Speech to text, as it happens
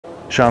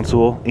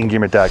outsole,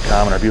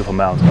 Engearment.com, and our beautiful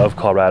mountains of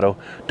Colorado.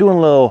 Doing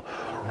a little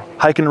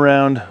hiking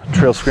around,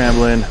 trail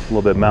scrambling, a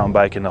little bit of mountain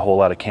biking, a whole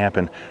lot of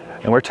camping.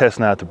 And we're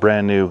testing out the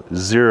brand new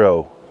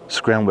Xero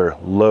Scrambler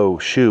Low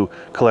shoe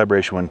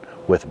collaboration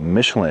with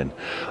Michelen.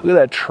 Look at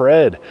that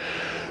tread.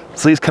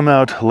 So these come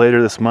out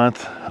later this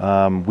month.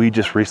 We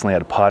just recently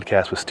had a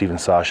podcast with Steven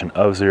Sashen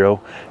of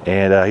Xero,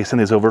 and he sent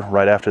these over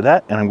right after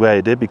that, and I'm glad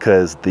I did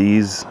because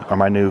these are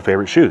my new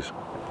favorite shoes.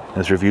 In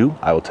this review,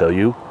 I will tell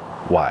you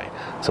why.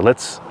 So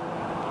let's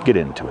get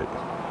into it.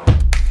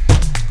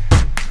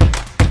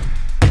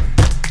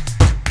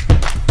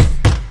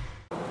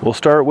 We'll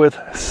start with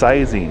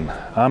sizing.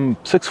 I'm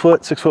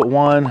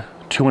 6'1",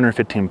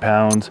 215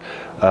 pounds.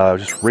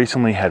 Just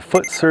recently had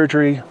foot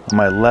surgery on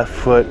my left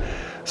foot.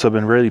 So I've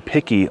been really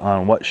picky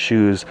on what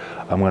shoes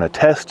I'm going to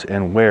test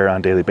and wear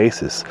on a daily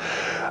basis.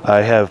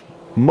 I have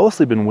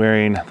mostly been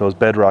wearing those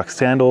bedrock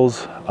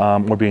sandals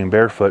or being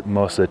barefoot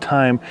most of the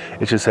time.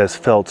 It just has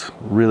felt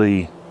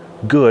really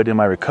good in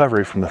my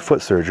recovery from the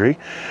foot surgery.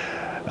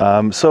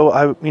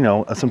 So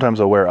sometimes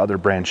I'll wear other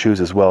brand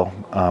shoes as well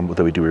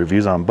that we do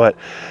reviews on, but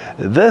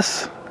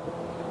this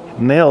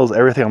nails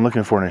everything I'm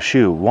looking for in a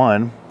shoe.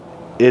 One,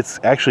 it's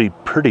actually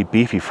pretty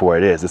beefy for what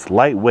it is. It's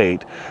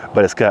lightweight,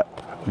 but it's got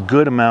a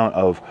good amount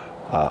of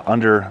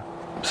under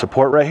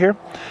support right here.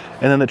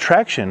 And then the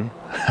traction,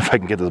 if I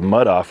can get this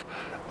mud off,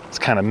 it's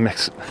kind of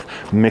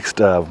mixed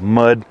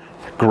mud,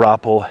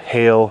 grapple,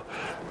 hail,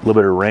 a little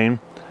bit of rain.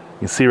 You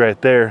can see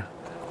right there,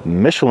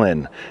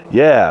 Michelen.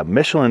 Yeah,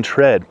 Michelen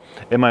tread.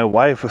 And my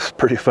wife was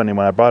pretty funny.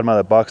 When I brought them out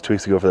of the box 2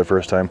 weeks ago for the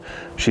first time,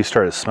 she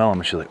started smelling them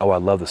and she's like, oh, I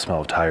love the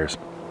smell of tires.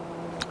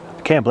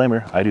 Can't blame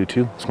her, I do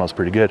too. It smells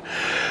pretty good.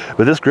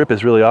 But this grip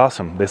is really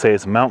awesome. They say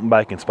it's mountain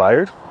bike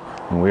inspired.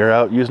 And we are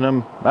out using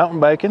them mountain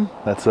biking.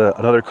 That's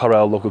another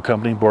Colorado local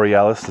company,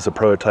 Borealis. It's a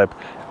prototype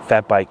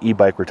fat bike,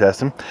 e-bike we're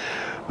testing.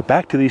 But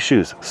back to these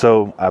shoes.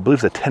 So I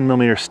believe it's a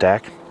 10mm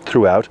stack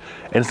throughout,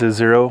 and it's a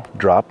Xero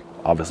drop,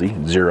 obviously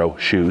Xero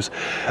shoes.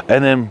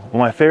 And then one of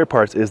my favorite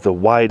parts is the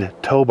wide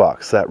toe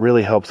box. That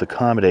really helps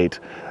accommodate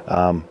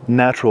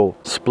natural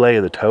splay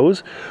of the toes,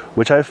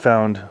 which I've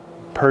found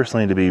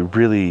personally to be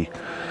really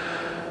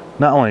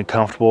not only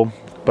comfortable,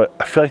 but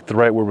I feel like the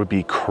right word would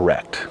be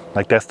correct.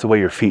 Like that's the way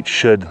your feet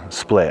should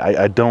splay.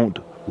 I don't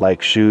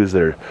like shoes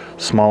that are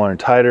smaller and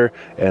tighter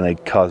and they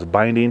cause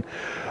binding.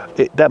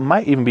 That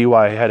might even be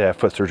why I had to have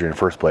foot surgery in the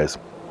first place.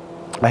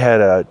 I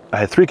had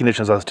 3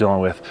 conditions I was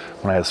dealing with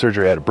when I had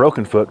surgery. I had a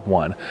broken foot,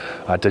 one.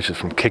 Just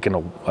from kicking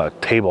a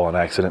table on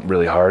accident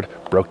really hard,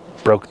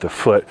 broke the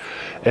foot.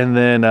 And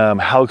then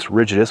hallux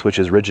rigidus, which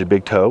is rigid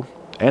big toe.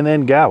 And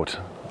then gout.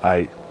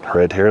 I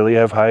hereditarily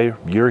have high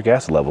uric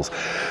acid levels.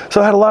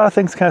 So I had a lot of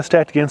things kind of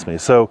stacked against me.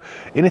 So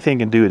anything I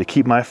can do to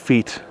keep my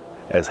feet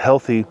as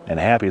healthy and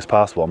happy as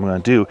possible, I'm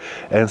going to do.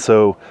 And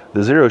so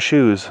the Xero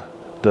shoes,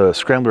 the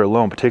Scrambler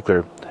Low in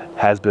particular,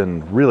 has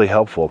been really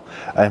helpful.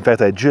 In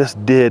fact, I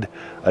just did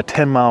a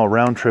 10-mile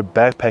round trip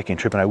backpacking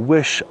trip, and I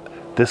wish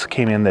this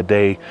came in the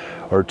day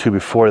or two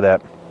before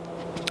that,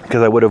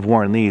 because I would have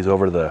worn these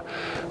over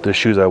the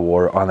shoes I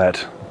wore on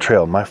that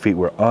trail. My feet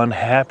were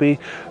unhappy.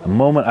 The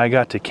moment I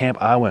got to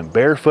camp, I went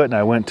barefoot and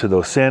I went to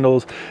those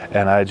sandals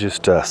and I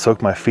just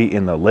soaked my feet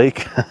in the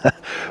lake.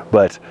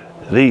 But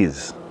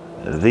these,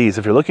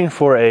 if you're looking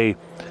for a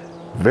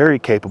very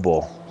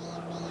capable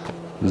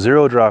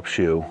Xero drop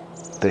shoe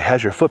that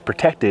has your foot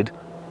protected,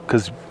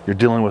 because you're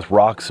dealing with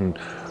rocks and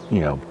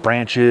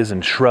branches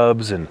and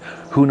shrubs and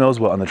who knows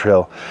what on the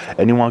trail,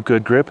 and you want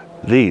good grip,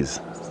 these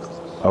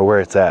are where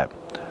it's at.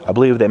 I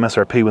believe the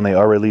MSRP when they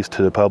are released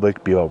to the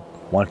public be about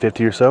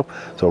 $150 or so,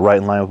 so right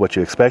in line with what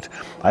you expect.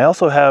 I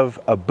also have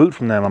a boot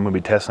from them I'm going to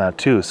be testing out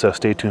too, so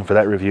stay tuned for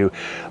that review.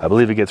 I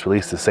believe it gets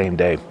released the same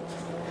day.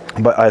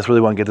 But I just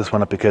really want to get this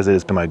one up because it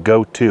has been my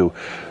go-to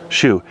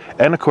shoe.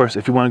 And of course,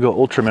 if you want to go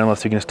ultra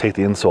minimalist, you can just take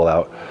the insole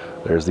out.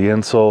 There's the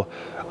insole.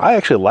 I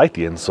actually like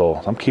the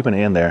insole. I'm keeping it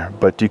in there,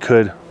 but you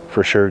could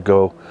for sure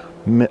go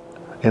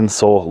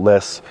insole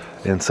less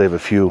and save a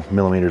few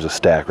millimeters of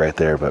stack right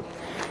there. But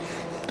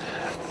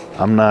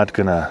I'm not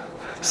gonna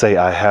say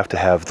I have to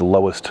have the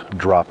lowest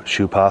drop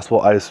shoe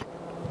possible. I just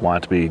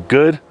want it to be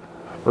good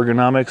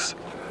ergonomics,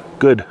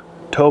 good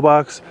toe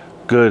box,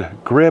 good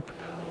grip,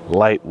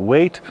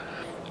 lightweight,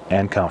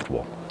 and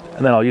comfortable.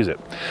 And then I'll use it.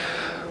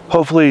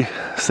 Hopefully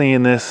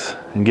seeing this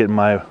and getting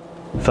my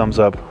thumbs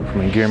up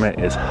from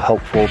Engearment is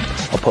helpful.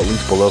 I'll put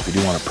links below if you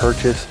do want to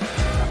purchase.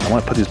 I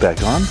want to put these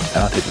back on, and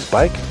I'll take this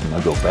bike and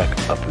I'll go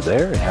back up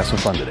there and have some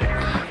fun today.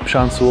 I'm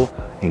outsole,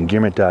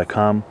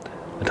 Engearment.com.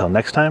 Until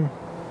next time,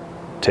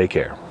 take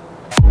care.